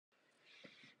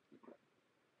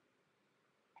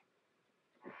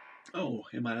Oh,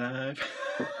 am I live?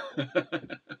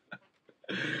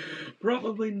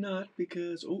 Probably not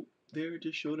because, oh, there it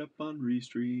just showed up on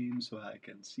Restream so I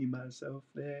can see myself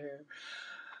there.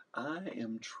 I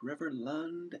am Trevor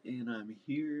Lund and I'm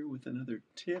here with another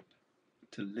tip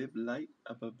to live light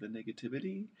above the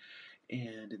negativity.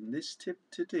 And in this tip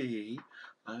today,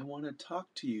 I want to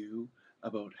talk to you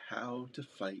about how to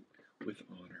fight with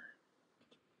honor.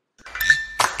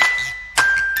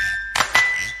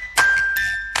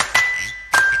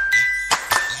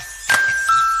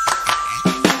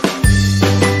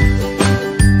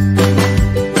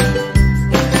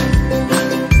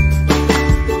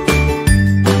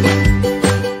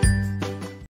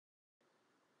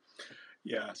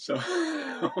 Yeah, so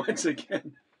once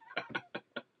again,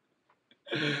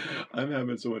 I'm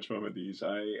having so much fun with these.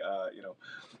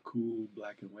 Cool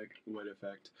black and white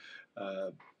effect.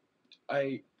 Uh,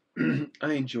 I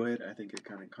I enjoy it. I think it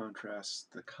kind of contrasts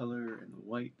the color and the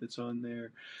white that's on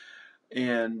there.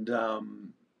 And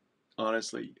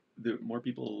honestly, the more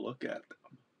people look at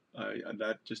them,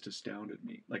 that just astounded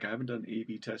me. Like I haven't done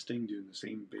A/B testing doing the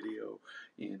same video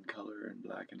in color and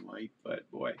black and white, but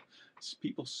boy,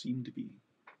 people seem to be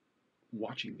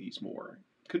watching these more.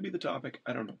 Could be the topic,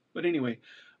 I don't know. But anyway,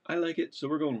 I like it, so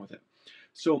we're going with it.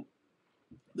 So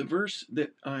the verse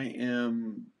that I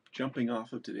am jumping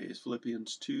off of today is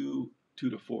Philippians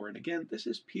 2:2-4. And again, this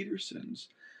is Peterson's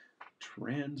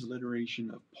transliteration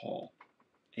of Paul.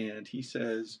 And he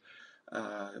says,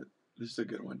 this is a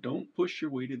good one. Don't push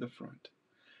your way to the front.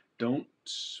 Don't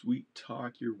sweet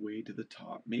talk your way to the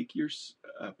top.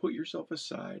 Put yourself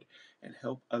aside and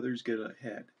help others get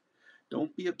ahead.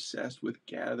 Don't be obsessed with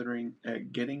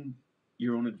getting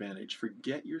your own advantage.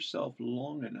 Forget yourself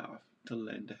long enough to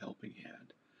lend a helping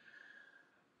hand.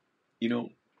 You know,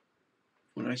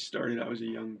 when I started, I was a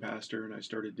young pastor and I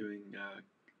started doing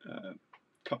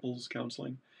couples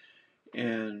counseling.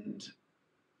 And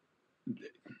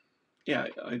yeah,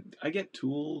 I get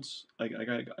tools. I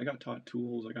got taught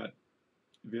tools. I got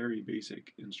very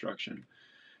basic instruction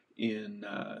in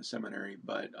seminary,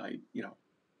 but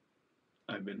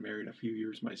I've been married a few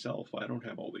years myself. I don't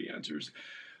have all the answers.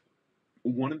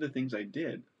 One of the things I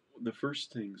did, the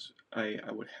first things, I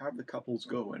would have the couples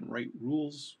go and write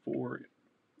rules for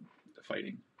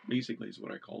fighting, basically is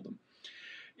what I called them.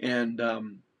 And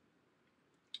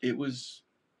it was,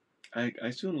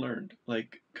 I soon learned,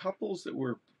 like couples that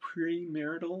were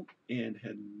premarital and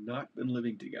had not been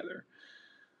living together,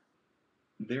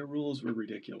 their rules were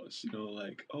ridiculous.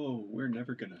 Like, oh, we're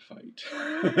never going to fight.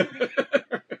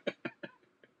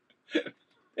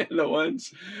 And the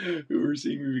ones who were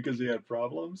seeing me because they had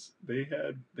problems, they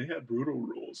had brutal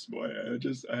rules. Boy,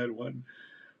 I had one.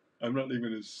 I'm not even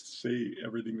gonna say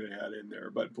everything they had in there,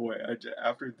 but boy,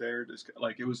 after their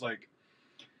like it was like,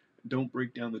 don't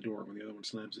break down the door when the other one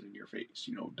slams it in your face.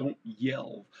 Don't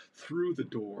yell through the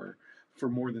door for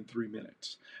more than 3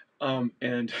 minutes.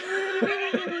 And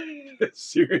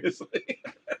seriously,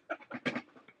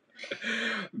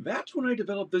 that's when I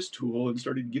developed this tool and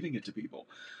started giving it to people.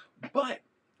 But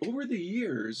over the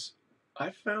years, I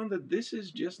found that this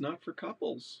is just not for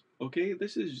couples. Okay,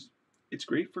 it's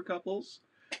great for couples,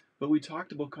 but we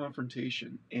talked about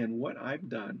confrontation and what I've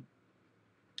done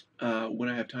when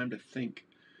I have time to think,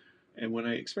 and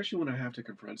especially when I have to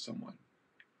confront someone.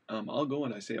 I'll go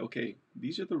and I say, okay,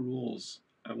 these are the rules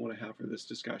I want to have for this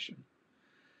discussion,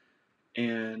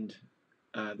 and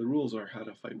the rules are how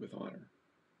to fight with honor,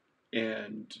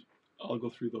 and I'll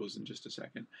go through those in just a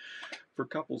second. For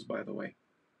couples, by the way,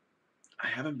 I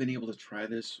haven't been able to try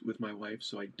this with my wife,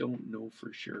 so I don't know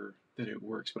for sure that it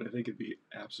works, but I think it'd be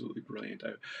absolutely brilliant.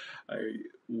 I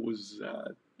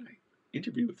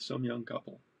interviewed with some young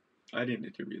couple. I didn't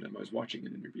interview them. I was watching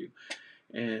an interview,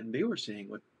 and they were saying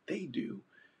what they do.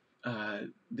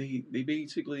 They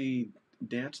basically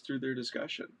dance through their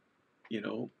discussion.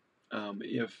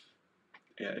 If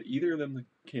either of them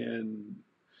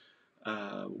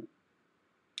uh,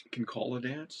 can call a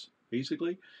dance,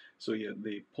 basically. So yeah,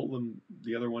 they pull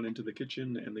the other one into the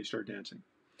kitchen and they start dancing.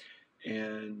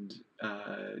 And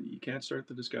you can't start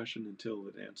the discussion until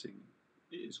the dancing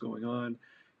is going on.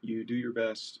 You do your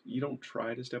best. You don't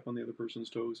try to step on the other person's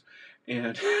toes,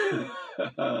 and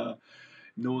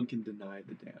no one can deny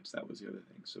the dance. That was the other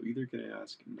thing. So either can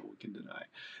ask, and no one can deny.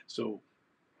 So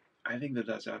I think that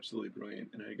that's absolutely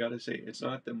brilliant. And I gotta say, it's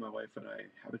not that my wife and I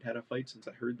haven't had a fight since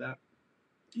I heard that.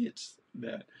 It's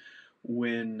that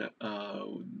when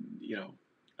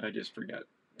I just forget.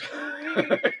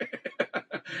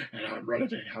 And I'm ready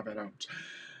to have it out.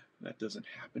 That doesn't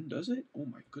happen, does it? Oh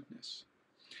my goodness.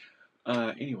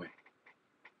 Anyway,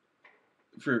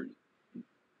 for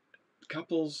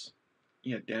couples,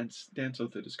 Yeah, dance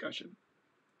out the discussion.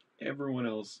 Everyone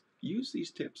else, use these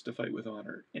tips to fight with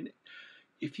honor. And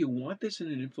if you want this in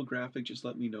an infographic, just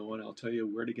let me know and I'll tell you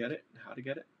where to get it and how to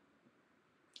get it.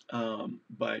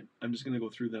 But I'm just going to go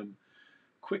through them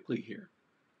quickly here.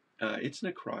 It's an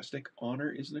acrostic.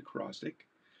 Honor is an acrostic.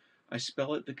 I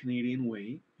spell it the Canadian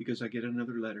way because I get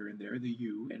another letter in there, the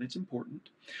U, and it's important.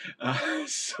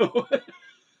 So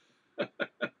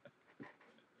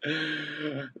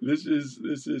this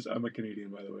is I'm a Canadian,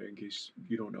 by the way, in case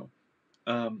you don't know.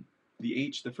 The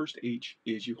H, the first H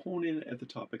is you hone in at the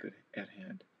topic at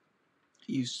hand.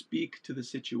 You speak to the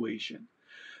situation.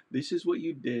 This is what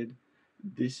you did.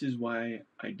 This is why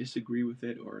I disagree with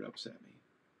it or it upset me.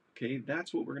 Okay,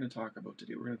 that's what we're going to talk about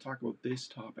today. We're going to talk about this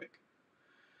topic.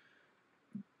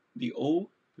 The O,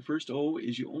 the first O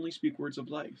is you only speak words of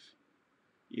life.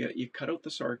 You cut out the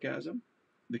sarcasm,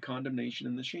 the condemnation,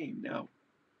 and the shame. Now,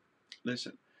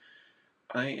 listen,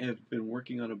 I have been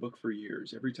working on a book for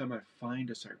years. Every time I find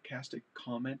a sarcastic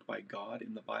comment by God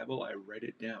in the Bible, I write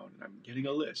it down. And I'm getting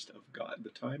a list of the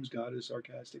times God is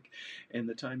sarcastic and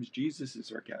the times Jesus is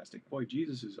sarcastic. Boy,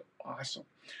 Jesus is awesome.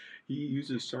 He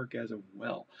uses sarcasm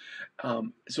well.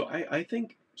 So I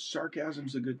think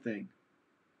sarcasm's a good thing.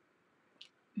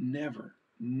 Never,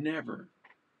 never,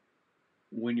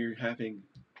 when you're having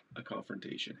a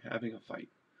confrontation, having a fight,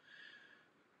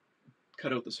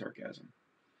 cut out the sarcasm.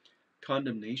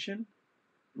 Condemnation,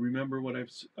 remember what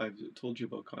I've told you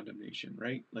about condemnation,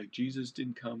 right? Like Jesus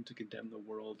didn't come to condemn the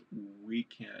world. We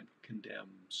can't condemn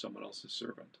someone else's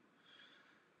servant.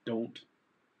 Don't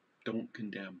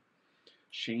condemn.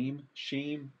 Shame,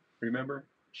 remember,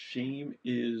 shame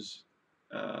is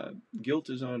guilt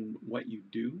is on what you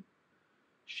do.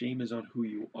 Shame is on who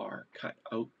you are. Cut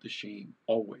out the shame.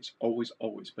 Always, always,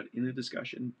 always. But in a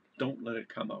discussion, don't let it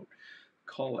come out.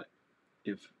 Call it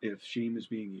if shame is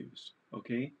being used.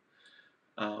 Okay?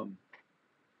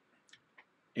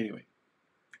 Anyway,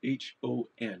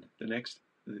 HON.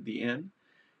 The N,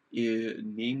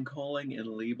 name calling and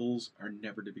labels are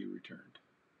never to be returned.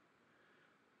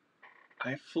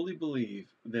 I fully believe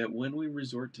that when we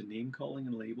resort to name calling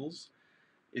and labels,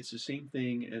 it's the same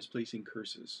thing as placing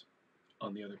curses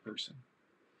on the other person.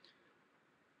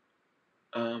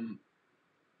 Don't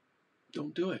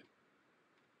do it.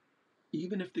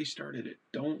 Even if they started it,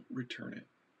 don't return it.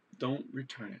 Don't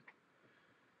return it.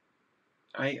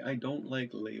 I don't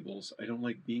like labels. I don't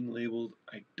like being labeled.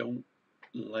 I don't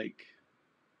like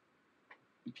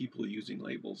people using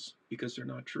labels because they're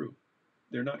not true.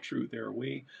 They're not true. They're a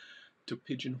way to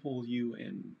pigeonhole you,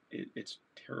 and it's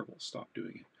terrible. Stop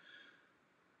doing it.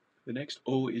 The next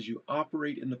O is you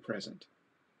operate in the present.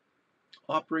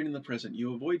 Operate in the present.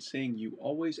 You avoid saying you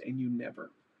always and you never,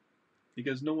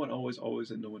 because no one always, always,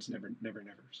 and no one's never, never,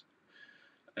 nevers.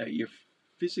 You're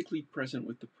physically present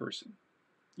with the person.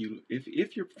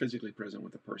 If you're physically present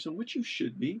with the person, which you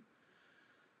should be,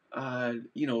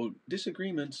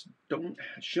 disagreements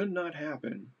should not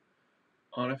happen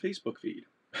on a Facebook feed.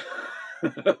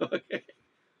 Okay.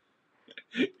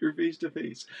 You're face to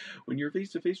face. When you're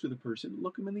face to face with a person,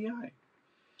 look them in the eye.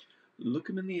 Look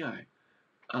them in the eye.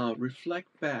 Reflect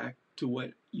back to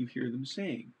what you hear them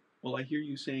saying. Well, I hear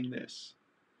you saying this.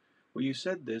 Well, you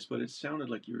said this, but it sounded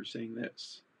like you were saying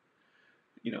this.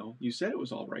 You said it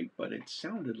was all right, but it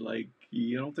sounded like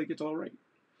you don't think it's all right.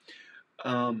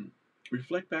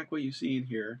 Reflect back what you see and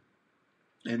hear,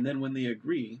 and then when they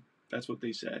agree, that's what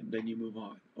they said, then you move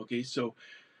on. Okay, so,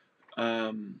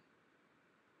 I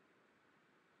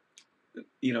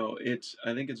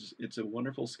think it's a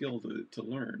wonderful skill to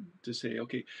learn, to say,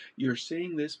 okay, you're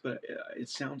saying this, but it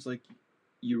sounds like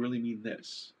you really mean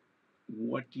this.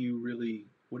 What are you really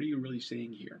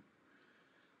saying here?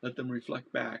 Let them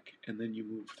reflect back, and then you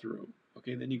move through.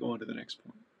 Okay, then you go on to the next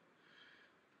point.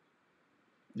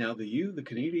 Now the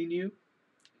Canadian U,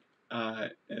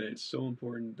 and it's so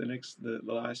important. The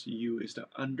last U is to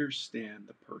understand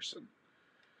the person.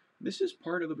 This is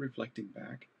part of the reflecting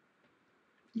back.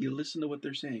 You listen to what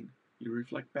they're saying. You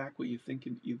reflect back what you think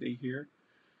they hear,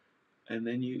 and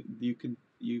then you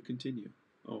continue.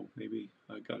 Oh, maybe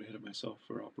I got ahead of myself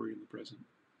for operating the present.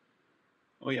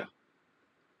 Oh yeah,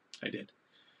 I did.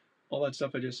 All that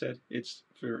stuff I just said, it's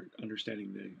for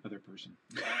understanding the other person.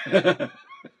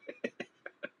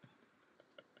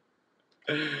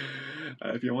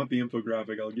 If you want the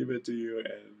infographic, I'll give it to you,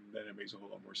 and then it makes a whole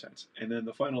lot more sense. And then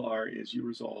the final R is you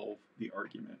resolve the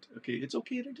argument. Okay, it's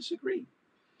okay to disagree.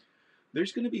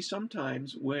 There's going to be some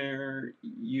times where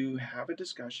you have a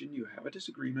discussion, you have a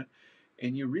disagreement,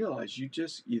 and you realize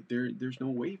there's no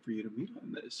way for you to meet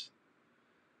on this.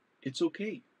 It's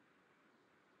okay.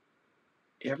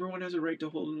 Everyone has a right to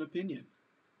hold an opinion.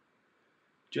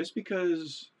 just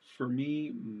because for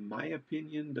me my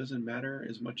opinion doesn't matter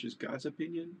as much as God's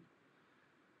opinion,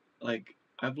 like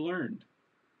I've learned,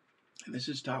 and this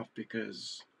is tough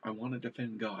because I want to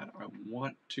defend God. I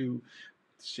want to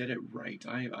set it right.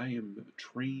 I am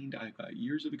trained, I've got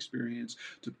years of experience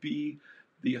to be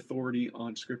the authority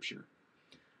on Scripture.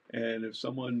 And if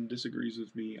someone disagrees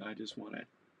with me, I just want to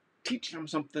teach them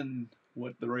something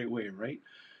what the right way, right?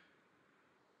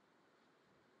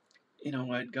 You know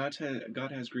what? God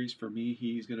has grace for me.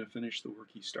 He's going to finish the work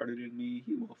He started in me.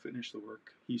 He will finish the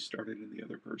work He started in the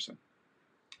other person.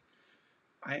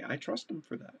 I trust Him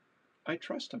for that. I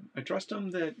trust Him. I trust Him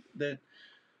that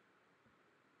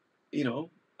you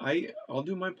know I'll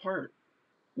do my part.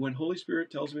 When Holy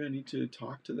Spirit tells me I need to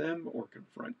talk to them or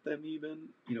confront them, even,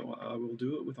 I will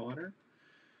do it with honor.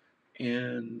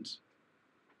 And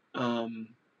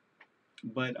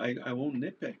but I won't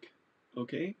nitpick.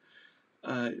 Okay.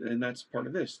 And that's part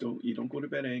of this. You don't go to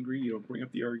bed angry. You don't bring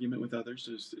up the argument with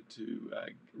others to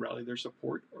rally their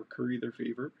support or curry their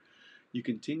favor. You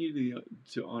continue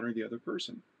to honor the other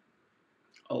person.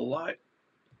 A lot.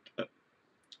 Uh,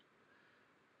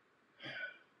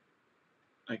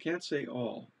 I can't say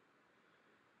all,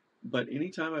 but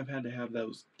anytime I've had to have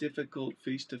those difficult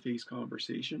face-to-face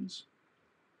conversations,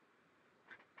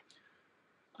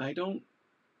 I don't.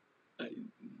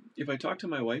 If I talk to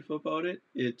my wife about it,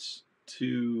 it's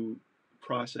to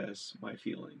process my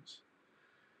feelings.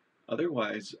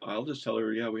 Otherwise, I'll just tell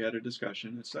her, yeah, we had a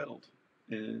discussion, it's settled.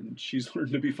 And she's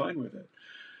learned to be fine with it.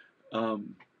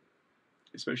 Um,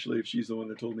 Especially if she's the one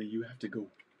that told me, you have to go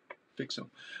fix them.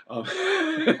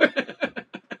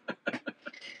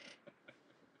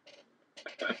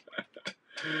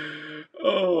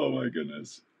 Oh my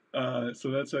goodness.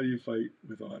 So that's how you fight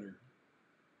with honor.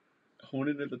 Hone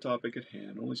in at the topic at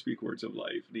hand. Only speak words of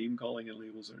life. Name calling and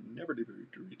labels are never to be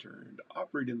returned.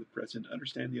 Operate in the present.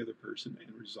 Understand the other person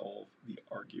and resolve the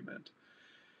argument.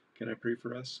 Can I pray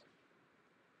for us?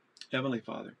 Heavenly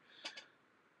Father,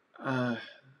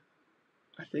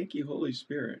 I thank you, Holy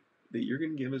Spirit, that you're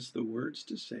going to give us the words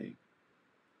to say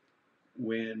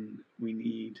when we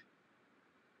need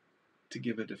to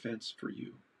give a defense for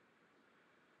you.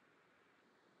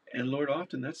 And Lord,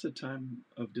 often that's a time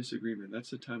of disagreement.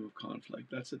 That's a time of conflict.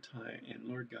 That's a time. And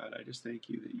Lord God, I just thank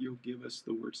you that you'll give us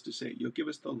the words to say. You'll give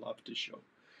us the love to show.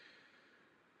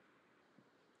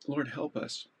 Lord, help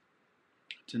us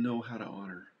to know how to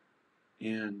honor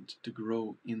and to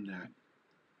grow in that.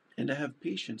 And to have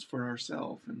patience for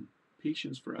ourselves and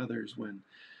patience for others when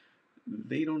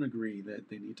they don't agree that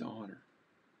they need to honor.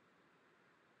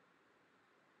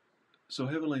 So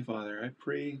Heavenly Father, I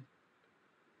pray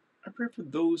for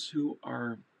those who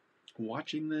are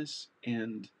watching this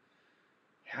and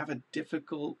have a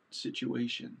difficult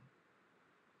situation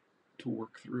to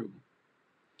work through.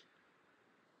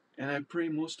 And I pray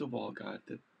most of all, God,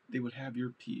 that they would have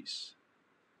your peace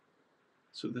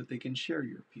so that they can share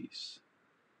your peace.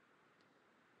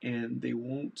 And they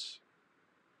won't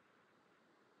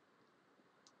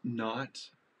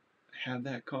not have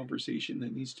that conversation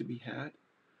that needs to be had,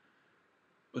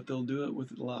 but they'll do it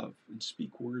with love and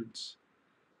speak words,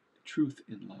 truth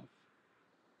in love.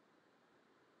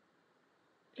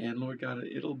 And Lord God,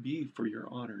 it'll be for your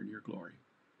honor and your glory.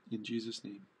 In Jesus'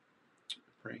 name,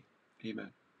 I pray. Amen.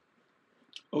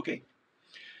 Okay,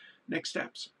 next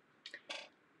steps.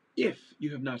 If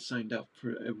you have not signed up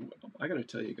for, I got to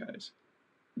tell you guys,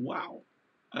 wow.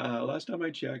 Last time I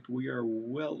checked, we are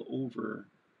well over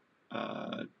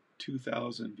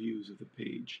 2,000 views of the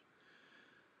page.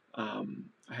 I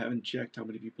haven't checked how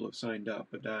many people have signed up,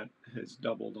 but that has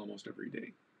doubled almost every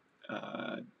day.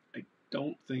 I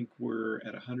don't think we're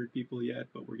at 100 people yet,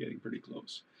 but we're getting pretty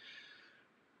close.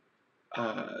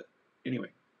 Anyway,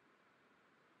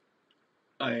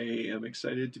 I am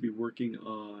excited to be working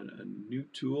on a new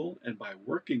tool, and by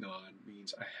working on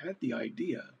means I had the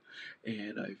idea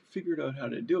and I figured out how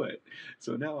to do it.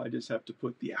 So now I just have to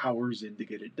put the hours in to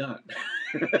get it done.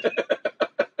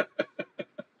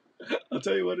 I'll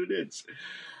tell you what it is.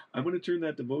 I'm going to turn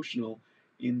that devotional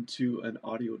into an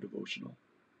audio devotional.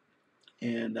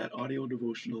 And that audio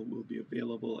devotional will be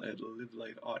available at Live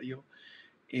Light Audio.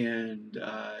 And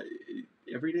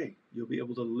every day you'll be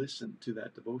able to listen to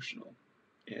that devotional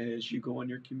as you go on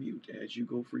your commute, as you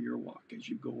go for your walk, as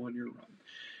you go on your run.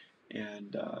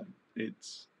 And it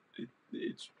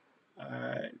is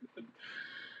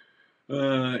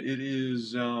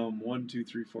 1, 2,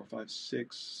 3, 4, 5,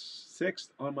 6,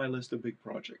 sixth on my list of big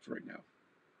projects right now.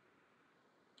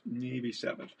 Maybe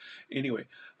 7th. Anyway,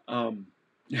 I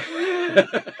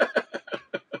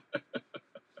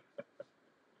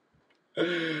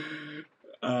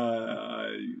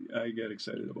get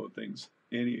excited about things.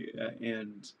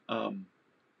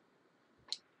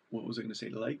 What was I going to say?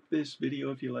 Like this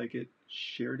video if you like it,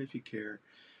 share it if you care,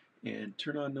 and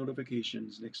turn on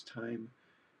notifications next time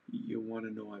you want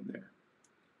to know I'm there.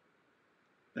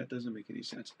 That doesn't make any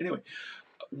sense. Anyway,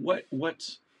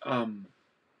 um,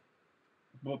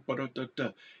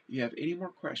 you have any more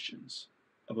questions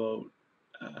about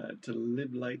to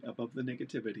live light above the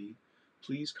negativity,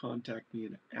 please contact me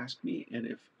and ask me, and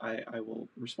if I will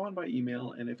respond by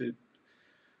email, and if it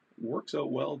works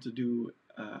out well to do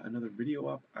another video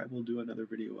up, I will do another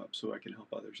video up so I can help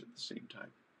others at the same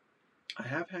time. I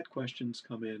have had questions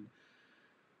come in.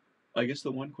 I guess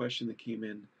the one question that came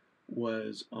in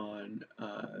was on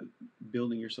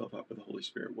building yourself up with the Holy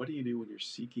Spirit. What do you do when you're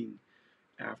seeking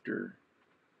after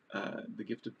the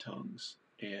gift of tongues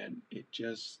and it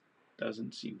just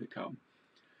doesn't seem to come?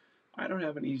 I don't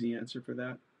have an easy answer for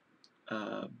that,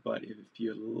 but if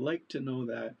you'd like to know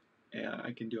that,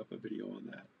 I can do up a video on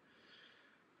that.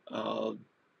 I'll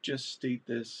just state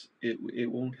this,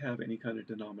 it won't have any kind of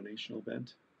denominational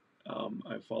bent.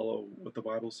 I follow what the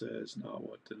Bible says, not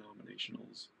what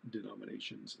denominations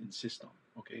insist on,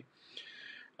 okay?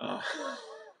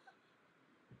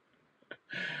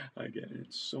 I get in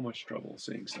so much trouble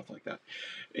saying stuff like that.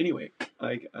 Anyway,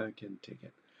 I can take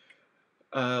it.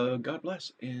 God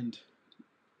bless, and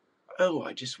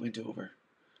I just went over.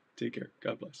 Take care.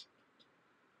 God bless.